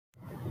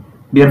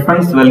Dear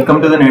friends, welcome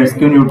to the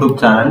NerdScune YouTube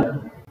channel.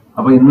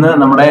 അപ്പോൾ ഇന്ന്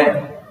നമ്മുടെ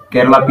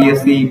കേരള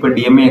PSC ഇപ്പോൾ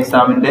DME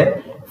എക്സാമിന്റെ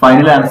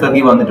ഫൈനൽ ആൻസർ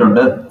കീ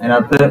വന്നിട്ടുണ്ട്.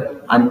 അതിനകത്ത്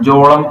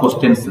അഞ്ചോളം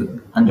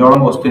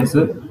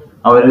ക്വസ്റ്റ്യൻസ്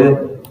അവര്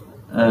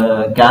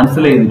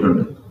ക്യാൻസൽ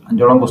ചെയ്തിട്ടുണ്ട്.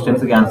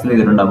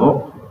 അപ്പോൾ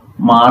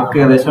മാർക്ക്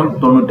ഏകദേശം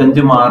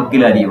 95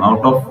 മാർക്കിലായിരിക്കും,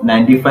 ഔട്ട് ഓഫ്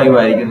 95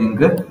 ആയിരിക്കും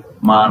നിങ്ങൾക്ക്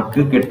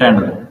മാർക്ക്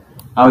കിട്ടേണ്ടത്.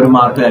 ആ ഒരു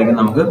മാർക്കിലായിരിക്കും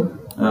നമുക്ക്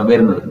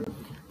വരുന്നത്.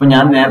 അപ്പൊ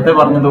ഞാൻ നേരത്തെ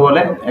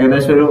പറഞ്ഞതുപോലെ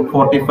ഏകദേശം ഒരു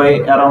 45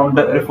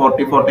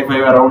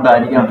 അറൗണ്ട്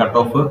ആയിരിക്കാം കട്ട്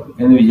ഓഫ്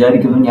എന്ന്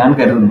വിചാരിക്കുന്നു, ഞാൻ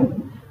കരുതുന്നു.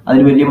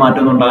 അതിന് വലിയ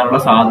മാറ്റമൊന്നും ഉണ്ടാകാനുള്ള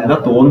സാധ്യത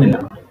തോന്നുന്നില്ല.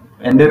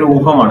 എന്റെ ഒരു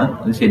ഊഹമാണ്,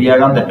 അത്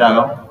ശരിയാകാം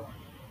തെറ്റാകാം.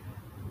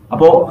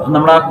 അപ്പോ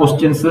നമ്മുടെ ആ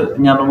ക്വസ്റ്റ്യൻസ്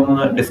ഞാൻ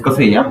നമുക്കൊന്ന് ഡിസ്കസ്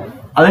ചെയ്യാം.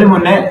 അതിനു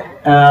മുന്നേ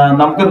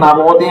നമുക്ക്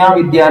നവോദയ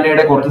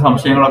വിദ്യാലയയുടെ കുറച്ച്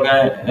സംശയങ്ങളൊക്കെ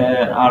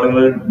ആളുകൾ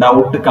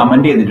ഡൗട്ട്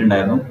കമന്റ്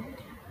ചെയ്തിട്ടുണ്ടായിരുന്നു.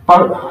 അപ്പൊ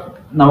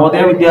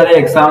നവോദയ വിദ്യാലയ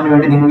എക്സാമിന്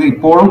വേണ്ടി നിങ്ങൾക്ക്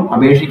ഇപ്പോഴും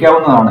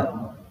അപേക്ഷിക്കാവുന്നതാണ്.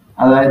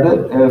 അതായത്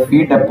ഫീ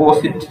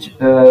ഡെപ്പോസിറ്റ്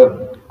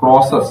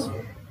ക്ലോസസ്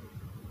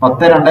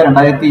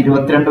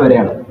 10/2/2022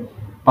 വരെയാണ്.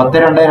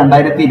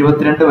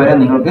 10/2/2022 വരെ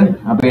നിങ്ങൾക്ക്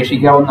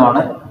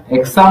അപേക്ഷിക്കാവുന്നതാണ്.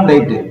 Exam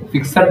date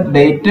fixed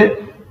date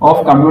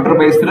of computer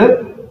based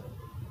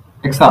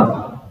exam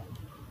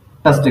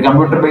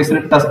computer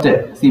based test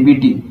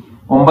CBT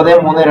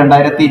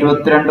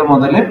 9/3/2022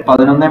 മുതൽ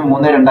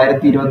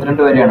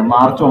 11/3/2022 വരെയാണ്.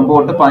 മാർച്ച് 9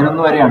 തൊട്ട്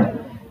 11 വരെയാണ്.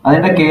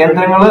 അതിന്റെ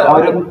കേന്ദ്രങ്ങൾ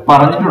അവർ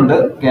പറഞ്ഞിട്ടുണ്ട്.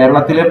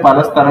 കേരളത്തിലെ പല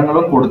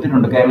സ്ഥലങ്ങളും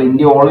കൊടുത്തിട്ടുണ്ട്.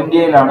 ഇന്ത്യ ഓൾ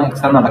ഇന്ത്യയിലാണ്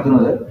എക്സാം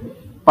നടക്കുന്നത്.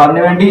 അപ്പൊ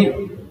അതിനുവേണ്ടി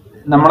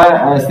നമ്മളെ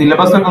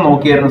സിലബസ് ഒക്കെ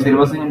നോക്കിയായിരുന്നു.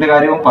 സിലബസിന്റെ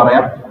കാര്യവും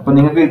പറയാം. അപ്പൊ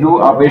നിങ്ങൾക്ക് ഇത്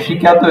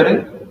അപേക്ഷിക്കാത്തവര്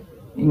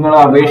നിങ്ങൾ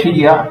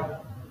അപേക്ഷിക്കുക.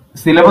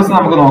 സിലബസ്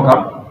നമുക്ക് നോക്കാം.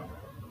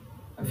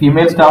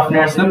 Female staff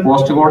nurse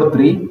post code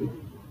 3,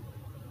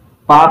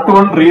 part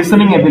 1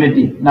 reasoning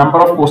ability, number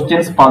of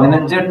questions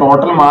 15,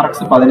 total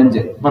marks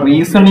 15. അപ്പൊ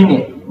റീസണിംഗ്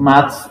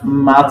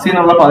മാത്സിൽ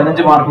നിന്നുള്ള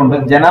 15 മാർക്കുണ്ട്.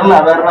 General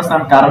awareness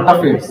and current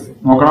affairs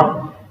നോക്കണം,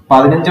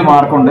 15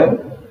 മാർക്കുണ്ട്.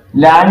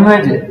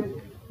 Language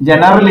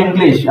general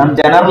English and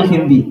general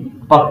Hindi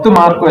 10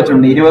 mark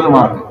വെച്ചുണ്ട്, 20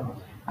 mark.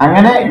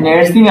 അങ്ങനെ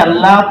നഴ്സിംഗ്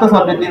അല്ലാത്ത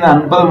സബ്ജക്റ്റിൽ നിന്ന്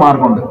 50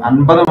 മാർക്കുണ്ട്.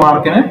 50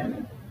 മാർക്കിന്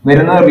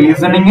വരുന്ന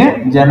reasoning,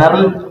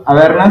 general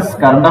awareness,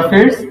 current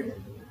affairs,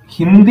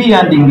 Hindi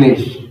and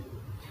English.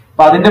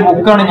 അപ്പൊ അതിന്റെ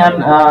ബുക്കാണ് ഞാൻ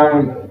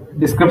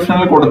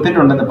ഡിസ്ക്രിപ്ഷനിൽ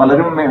കൊടുത്തിട്ടുണ്ട്.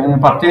 പലരും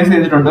പർച്ചേസ്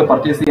ചെയ്തിട്ടുണ്ട്.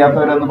 പർച്ചേസ്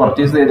ചെയ്യാത്തവരൊന്ന്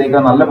പർച്ചേസ്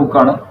ചെയ്തേക്കാം. നല്ല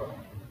ബുക്കാണ്.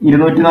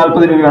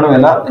 240 രൂപയാണ്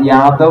വില.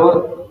 യാദവ്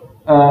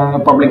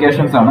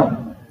പബ്ലിക്കേഷൻസ് ആണ്.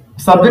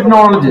 സബ്ജക്ട്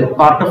നോളജ്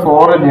പാർട്ട്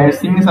 4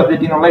 നഴ്സിംഗ്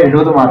സബ്ജക്റ്റിൽ നിന്നുള്ള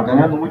 70 മാർക്ക്.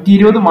 അങ്ങനെ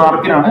 120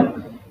 മാർക്കിനാണ്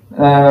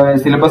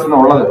സിലബസ്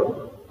എന്നുള്ളത്.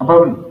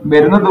 അപ്പം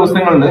വരുന്ന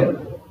ദിവസങ്ങളിൽ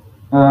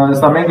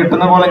സമയം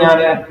കിട്ടുന്ന പോലെ ഞാൻ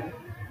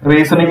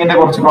റീസണിങ്ങിന്റെ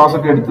കുറച്ച് ക്ലാസ്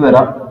ഒക്കെ എടുത്തു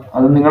തരാം.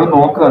 അത് നിങ്ങൾ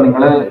നോക്കുക,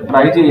 നിങ്ങൾ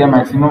ട്രൈ ചെയ്യുക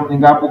മാക്സിമം.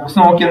 നിങ്ങൾക്ക് ആ ബുക്സ്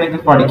നോക്കിയാൽ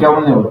നിങ്ങൾക്ക്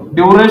പഠിക്കാവുന്നേ ഉള്ളൂ.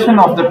 ഡ്യൂറേഷൻ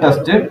ഓഫ് ദ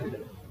ടെസ്റ്റ്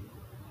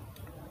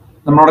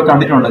നമ്മളോട്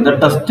കണ്ടിട്ടുണ്ട്. The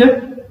test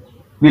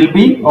will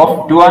be of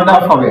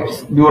 2.5 hours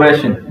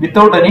duration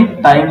without any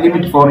time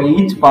limit for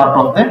each part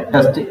of the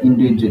test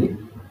individually.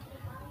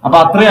 അപ്പൊ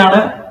അത്രയാണ്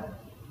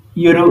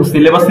ഈ ഒരു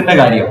സിലബസിന്റെ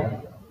കാര്യം.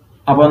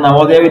 അപ്പൊ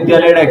നവോദയ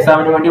വിദ്യാലയയുടെ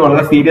എക്സാമിന് വേണ്ടി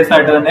വളരെ സീരിയസ്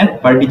ആയിട്ട് തന്നെ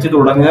പഠിച്ചു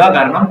തുടങ്ങുക.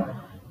 കാരണം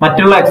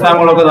മറ്റുള്ള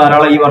എക്സാമുകളൊക്കെ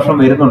ധാരാളം ഈ വർഷം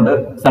വരുന്നുണ്ട്,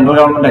 സെൻട്രൽ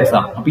ഗവൺമെന്റ്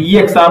എക്സാം. അപ്പൊ ഈ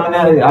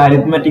എക്സാമിന്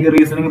അരിത്മെറ്റിക്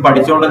റീസണിംഗ്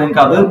പഠിച്ചുകൊണ്ട്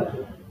നിങ്ങൾക്ക് അത്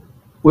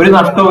ഒരു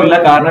നഷ്ടവുമില്ല.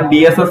 കാരണം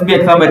DSSSB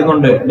എക്സാം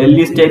വരുന്നുണ്ട്,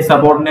 Delhi state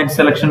subordinate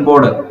selection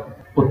board.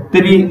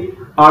 ഒത്തിരി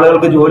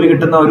ആളുകൾക്ക് ജോലി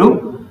കിട്ടുന്ന ഒരു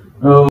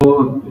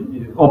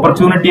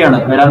ഓപ്പർച്യൂണിറ്റിയാണ്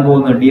വരാൻ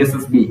പോകുന്നത്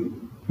DSSSB.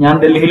 ഞാൻ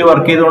ഡൽഹിയിൽ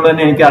വർക്ക് ചെയ്തുകൊണ്ട്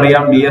തന്നെ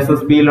എനിക്കറിയാം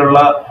DSSSBയിലുള്ള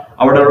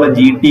അവിടെയുള്ള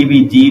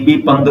GB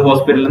പന്ത്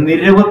ഹോസ്പിറ്റൽ,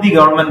 നിരവധി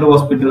ഗവൺമെന്റ്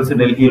ഹോസ്പിറ്റൽസ്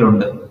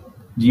ഡൽഹിയിലുണ്ട്.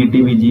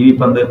 GB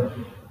പന്ത്,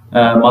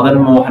 മദൻ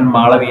മോഹൻ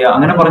മാളവിയ,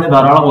 അങ്ങനെ പറഞ്ഞ്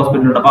ധാരാളം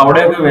ഹോസ്പിറ്റൽ ഉണ്ട്. അപ്പൊ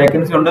അവിടെയൊക്കെ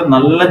വേക്കൻസി ഉണ്ട്.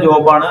 നല്ല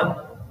ജോബാണ്.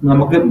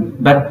 നമുക്ക്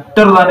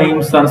better than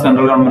AIIMS and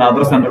central government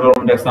other central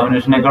government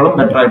എക്സാമിനേഷനേക്കാളും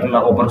better ആയിട്ടുള്ള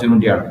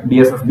ഓപ്പർച്യൂണിറ്റിയാണ്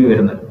DSSSB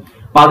വരുന്നത്.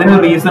 അപ്പൊ അതിന്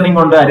റീസണിംഗ്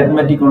ഉണ്ട്,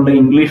 അരിത്മെറ്റിക് ഉണ്ട്,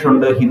 ഇംഗ്ലീഷ്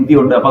ഉണ്ട്, ഹിന്ദി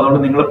ഉണ്ട്. അപ്പൊ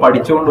അതുകൊണ്ട് നിങ്ങൾ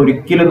പഠിച്ചുകൊണ്ട്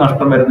ഒരിക്കലും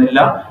നഷ്ടം വരുന്നില്ല.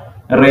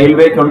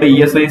 റെയിൽവേക്കുണ്ട്,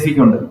 ESIC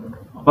ഉണ്ട്.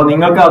 അപ്പൊ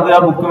നിങ്ങൾക്ക് അത് ആ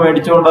ബുക്ക്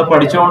മേടിച്ചുകൊണ്ട്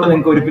പഠിച്ചുകൊണ്ട്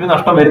നിങ്ങൾക്ക് ഒരിക്കലും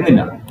നഷ്ടം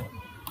വരുന്നില്ല.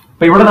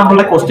 അപ്പൊ ഇവിടെ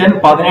നമ്മളുടെ ക്വസ്റ്റ്യൻ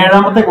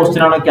 17ാമത്തെ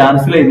ക്വസ്റ്റ്യൻ ആണ്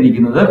ക്യാൻസൽ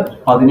ചെയ്തിരിക്കുന്നത്.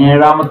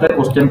 17ാമത്തെ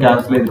ക്വസ്റ്റ്യൻ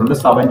ക്യാൻസൽ ചെയ്തിട്ടുണ്ട്.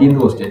 17th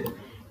question,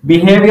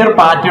 behaviour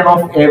pattern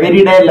of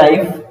everyday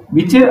life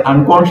which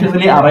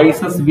unconsciously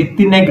arises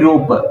within A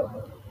group.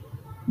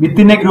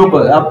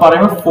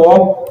 പറയുമ്പോൾ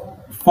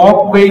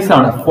ഫോക്ക് വേസ്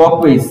ആണ്. Folk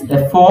vase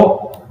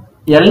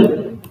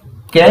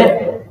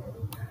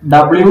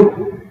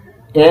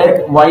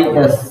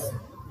FOLKWAYS.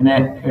 പിന്നെ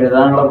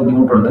എഴുതാനുള്ള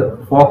ബുദ്ധിമുട്ടുണ്ട്.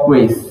 Folk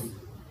vase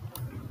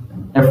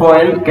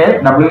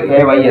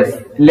FOLKWAYS.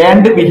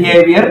 Learned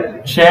behaviour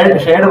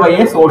shared by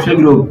A social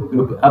group.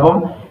 അപ്പം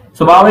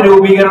സ്വഭാവ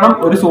രൂപീകരണം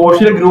ഒരു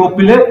സോഷ്യൽ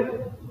ഗ്രൂപ്പില്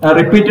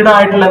റിപ്പീറ്റഡ്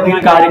ആയിട്ടുള്ള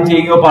എന്തെങ്കിലും കാര്യം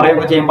ചെയ്യുകയോ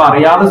പറയുകയോ ചെയ്യുമ്പോൾ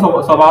അറിയാതെ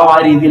സ്വഭാവം ആ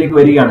രീതിയിലേക്ക്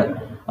വരികയാണ്.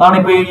 അതാണ്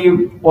ഇപ്പൊ ഈ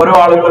ഓരോ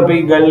ആളുകൾ ഇപ്പൊ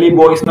ഈ ഗള്ളി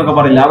ബോയ്സ് എന്നൊക്കെ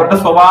പറയില്ല, അവരുടെ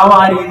സ്വഭാവം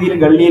ആ രീതിയിൽ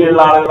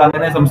ഗള്ളിയിലുള്ള ആളുകൾ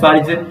അങ്ങനെ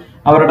സംസാരിച്ച്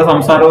അവരുടെ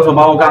സംസാരവും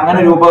സ്വഭാവവും ഒക്കെ അങ്ങനെ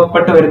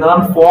രൂപപ്പെട്ട്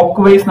വരുന്നതാണ് ഫോക്ക്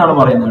വേസ് എന്നാണ്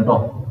പറയുന്നത് കേട്ടോ.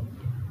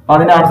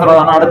 അതിന്റെ ആൻസർ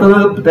അതാണ്. അടുത്തത്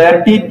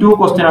 32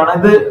 ക്വസ്റ്റ്യൻ ആണ്.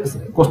 ഇത്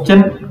ക്വസ്റ്റ്യൻ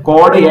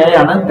കോഡ് A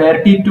ആണ്.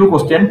 32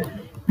 question,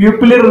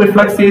 pupillary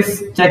reflex is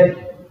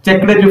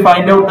checked to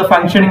find out the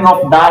functioning of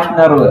dash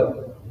nerve.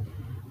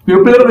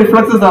 പ്യൂപ്പിലർ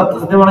reflux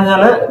സത്യം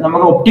പറഞ്ഞാൽ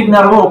നമുക്ക് ഒപ്റ്റിക്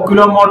നെർവ്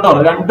ഒക്കുലോമോട്ടോർ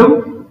രണ്ടും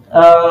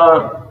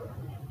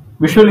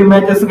വിഷ്വൽ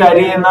ഇമേജസ്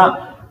ക്യാരി ചെയ്യുന്ന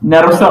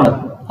നെർവ്സ് ആണ്.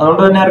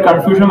 അതുകൊണ്ട് തന്നെ ഒരു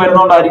കൺഫ്യൂഷൻ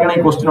വരുന്നതുകൊണ്ടായിരിക്കണം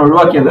ഈ ക്വസ്റ്റ്യൻ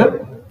ഒഴിവാക്കിയത്.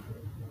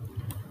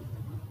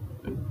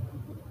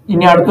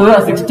 ഇനി അടുത്തത്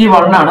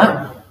 61 ആണ്.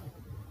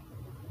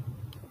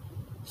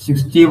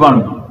 61.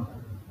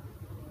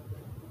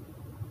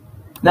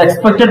 The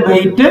expected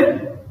weight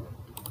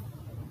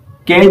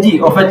kg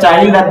of a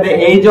child at the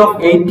age of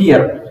 8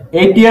 year.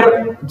 8 year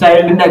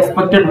ചൈൽഡിന്റെ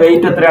expected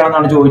wait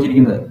എത്രയാണെന്നാണ്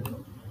ചോദിച്ചിരിക്കുന്നത്.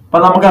 അപ്പൊ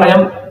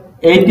നമുക്കറിയാം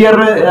 8 year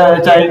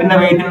ചൈൽഡിന്റെ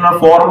വെയിറ്റിനുള്ള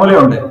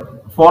ഫോർമുലയുണ്ട്.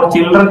 For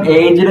children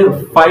aged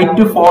 5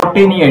 to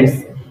 14 years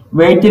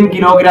weight in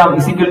kilogram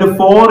is equal to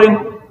 4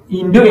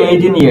 into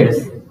age in years.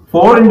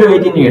 4 into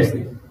age in years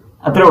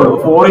അത്രേ ഉള്ളൂ.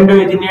 4 into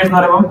age in years എന്ന്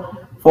പറയുമ്പോൾ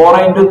 4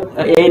 into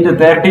 8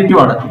 32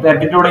 ആണ്.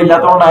 32 ഇവിടെ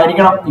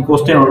ഇല്ലാത്തതുകൊണ്ടായിരിക്കണം ഈ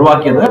ക്വസ്റ്റ്യൻ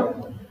ഒഴിവാക്കിയത്.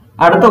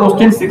 അടുത്ത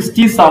ക്വസ്റ്റ്യൻ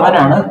 67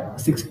 ആണ്.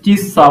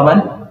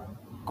 67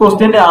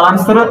 ക്വസ്റ്റ്യന്റെ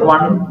ആൻസർ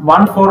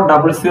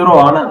 1400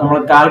 ആണ്. നമ്മൾ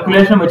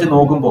കാൽക്കുലേഷൻ വെച്ച്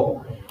നോക്കുമ്പോൾ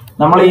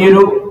നമ്മൾ ഈ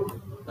ഒരു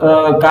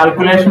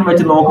കാൽക്കുലേഷൻ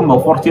വെച്ച് നോക്കുമ്പോൾ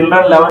for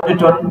children 11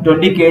 to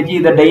 20 kg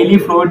the daily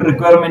fluid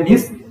requirement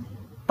is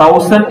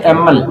 1000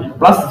 ml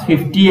plus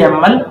 50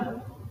 ml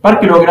per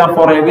kilogram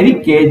for every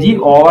kg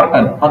over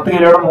 10. 10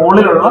 കിലോയുടെ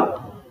മുകളിലുള്ള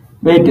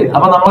വെയിറ്റ്.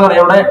 അപ്പൊ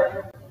നമുക്കറിയാം ഇവിടെ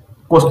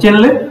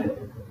ക്വസ്റ്റ്യനിൽ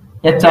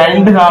A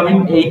child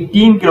having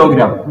 18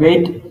 kilogram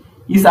weight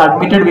is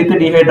admitted with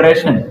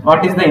dehydration. What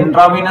is the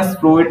intravenous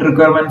fluid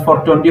requirement for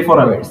 24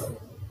 hours?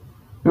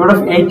 ഇവിടെ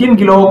 18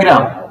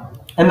 kilogram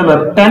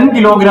എന്നുള്ളത് 10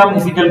 kilogram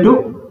is equal to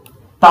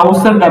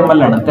 1000 ml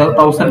ആണ്.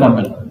 1000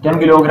 ml 10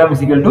 kilogram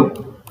is equal to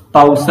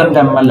 1000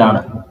 ml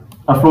ആണ്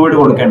ആ ഫ്ലൂയിഡ്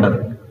കൊടുക്കേണ്ടത്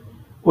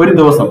ഒരു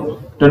ദിവസം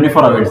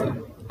 24 hours.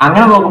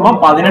 അങ്ങനെ നോക്കുമ്പോൾ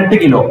 18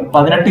 കിലോ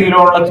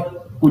ഉള്ള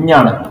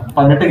കുഞ്ഞാണ്.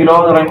 18 കിലോ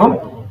എന്ന് പറയുമ്പോൾ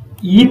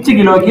ഈച്ച്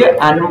കിലോയ്ക്ക്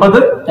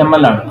 50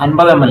 ml ആണ്.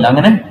 50 ml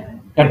അങ്ങനെ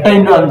 8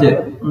 into 5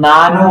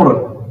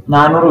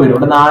 400 വരും.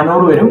 ഇവിടെ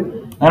 400 വരും.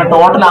 അങ്ങനെ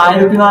ടോട്ടൽ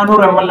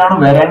 1400 ml ആണ്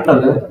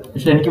വരേണ്ടത്.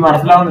 പക്ഷെ എനിക്ക്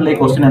മനസ്സിലാവുന്നില്ല ഈ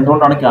ക്വസ്റ്റ്യൻ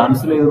എന്തുകൊണ്ടാണ്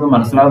ക്യാൻസൽ ചെയ്തതെന്ന്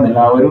മനസ്സിലാവുന്നില്ല.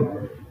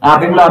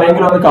 ആർക്കെങ്കിലും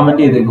അറിയെങ്കിലും ഒന്ന്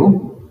കമന്റ് ചെയ്തേക്കൂ.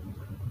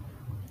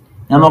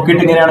 ഞാൻ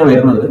നോക്കിയിട്ട് ഇങ്ങനെയാണ്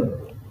വരുന്നത്.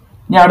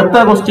 ഇനി അടുത്ത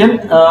ക്വസ്റ്റ്യൻ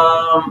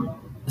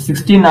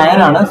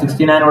 69 ആണ്.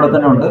 69 ഇവിടെ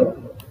തന്നെ ഉണ്ട്.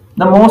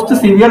 The most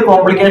severe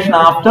complication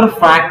after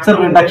fracture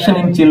reduction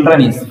in children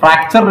is.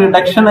 Fracture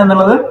reduction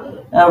എന്നുള്ളത്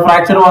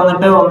ഫ്രാക്ചർ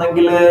വന്നിട്ട്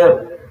ഒന്നെങ്കിൽ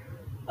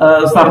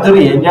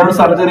സർജറി എങ്ങനെയാണ്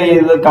സർജറി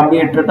ചെയ്ത് കമ്പി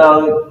ഇട്ടിട്ട്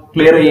അത്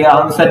ക്ലിയർ ചെയ്യുക,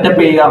 അത് സെറ്റപ്പ്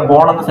ചെയ്യുക,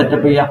 ബോൺ ഒന്ന്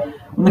സെറ്റപ്പ് ചെയ്യുക,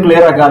 ഒന്ന്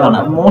ക്ലിയർ ആക്കാതാണ്.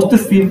 മോസ്റ്റ്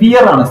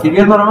സിവിയർ ആണ്.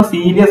 സിവിയർ എന്ന് പറയുമ്പോൾ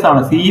സീരിയസ് ആണ്.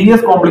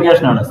 സീരിയസ്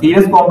കോംപ്ലിക്കേഷൻ ആണ്.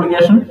 സീരിയസ്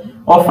കോംപ്ലിക്കേഷൻ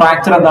ഓഫ്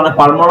ഫ്രാക്ചർ എന്താണ്?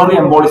 പൾമണറി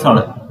എംബോളിസ്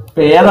ആണ്.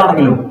 ഇപ്പൊ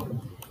ഏതാണെങ്കിലും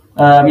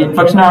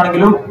ഇൻഫെക്ഷൻ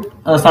ആണെങ്കിലും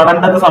സഡൻ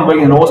ഡെത്ത്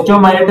സംഭവിക്കുന്നില്ല.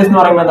 ഓസ്റ്റിയോമൈലൈറ്റിസ് എന്ന്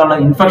പറയുമ്പോൾ എന്താണ്?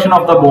 ഇൻഫെക്ഷൻ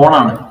ഓഫ് ദ ബോൺ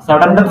ആണ്.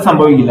 സഡൻ ഡെത്ത്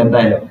സംഭവിക്കില്ല.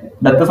 എന്തായാലും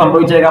ഡെത്ത്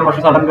സംഭവിച്ചേക്കാം,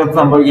 പക്ഷെ സഡൻ ഡെത്ത്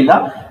സംഭവിക്കില്ല.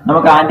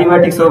 നമുക്ക്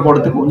ആന്റിബയോട്ടിക്സ് ഒക്കെ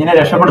കൊടുത്ത് കുഞ്ഞിനെ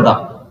രക്ഷപ്പെടുത്താം.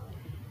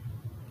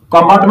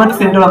 കമ്പാർട്ട്മെന്റ്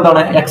സിൻഡ്രോം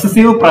എന്താണ്?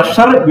 Excessive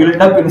pressure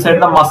build-up inside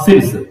the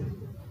muscles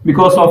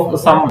because of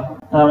some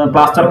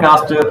plaster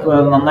cast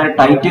നന്നായി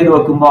ടൈറ്റ് ചെയ്ത്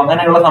വെക്കുമ്പോൾ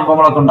അങ്ങനെയുള്ള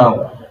സംഭവങ്ങളൊക്കെ ഉണ്ടാവും.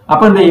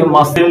 അപ്പൊ എന്ത് ചെയ്യും?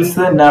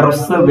 മസിൽസ്,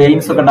 നെർവ്സ്,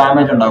 വെയിൻസ് ഒക്കെ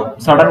ഡാമേജ് ഉണ്ടാവും.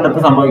 സഡൻ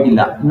ഡെത്ത്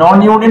സംഭവിക്കില്ല. നോൺ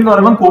യൂണിയൻ എന്ന്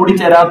പറയുമ്പോൾ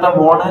കൂടിച്ചേരാത്ത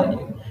ബോണ്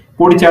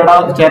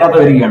ചേരാതെ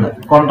വരികയാണ്.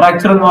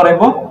 കോൺട്രാക്ചർ എന്ന്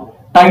പറയുമ്പോൾ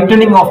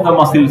ടൈറ്റനിങ് ഓഫ് ദ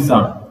മസിൽസ്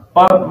ആണ്.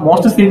 അപ്പൊ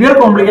മോസ്റ്റ് സിവിയർ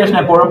കോംപ്ലിക്കേഷൻ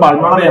എപ്പോഴും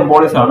പൾമണറി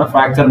എംബോളിസ് ആണ്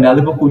ഫ്രാക്ചറിന്റെ.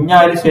 അതിപ്പോ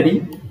കുഞ്ഞായാലും ശരി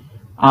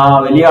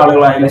വലിയ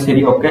ആളുകളായാലും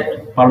ശരി ഒക്കെ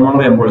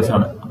പൾമണറി എംബോളിസ്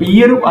ആണ്. അപ്പൊ ഈ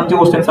ഒരു 5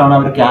 ക്വസ്റ്റ്യൻസ് ആണ്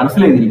അവർ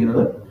ക്യാൻസൽ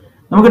ചെയ്തിരിക്കുന്നത്.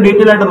 നമുക്ക്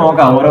ഡീറ്റെയിൽ ആയിട്ട്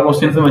നോക്കാം. ഓരോ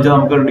ക്വസ്റ്റ്യൻസും വെച്ച്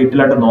നമുക്ക്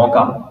ഡീറ്റെയിൽ ആയിട്ട്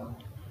നോക്കാം.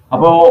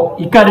 അപ്പോ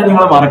ഇക്കാര്യം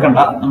നിങ്ങൾ മറക്കണ്ട.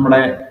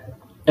 നമ്മുടെ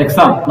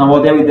എക്സാം,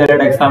 നവോദയ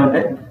വിദ്യാലയയുടെ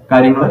എക്സാമിന്റെ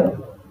കാര്യങ്ങൾ,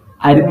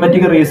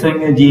 arithmetic,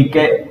 reasoning, GK,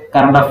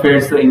 current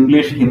affairs,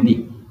 English, Hindi,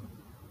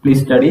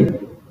 please study.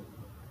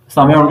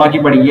 സമയം ഉണ്ടാക്കി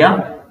പഠിക്കുക.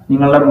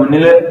 നിങ്ങളുടെ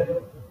മുന്നിൽ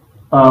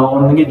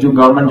ഒന്നെങ്കിൽ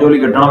ഗവൺമെന്റ് ജോലി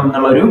കിട്ടണം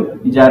എന്നുള്ളൊരു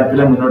വിചാരത്തിൽ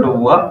മുന്നോട്ട്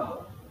പോവുക.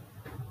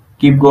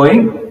 Keep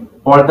going.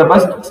 All the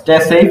best. Stay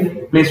safe.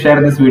 Please share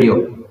this video.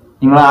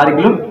 നിങ്ങൾ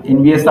ആരെങ്കിലും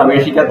NVS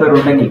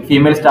അപേക്ഷിക്കാത്തവരുണ്ടെങ്കിൽ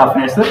ഫീമെയിൽ സ്റ്റാഫ്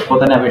നേഴ്സ് ഇപ്പോൾ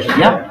തന്നെ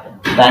അപേക്ഷിക്കുക.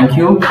 Thank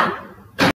you.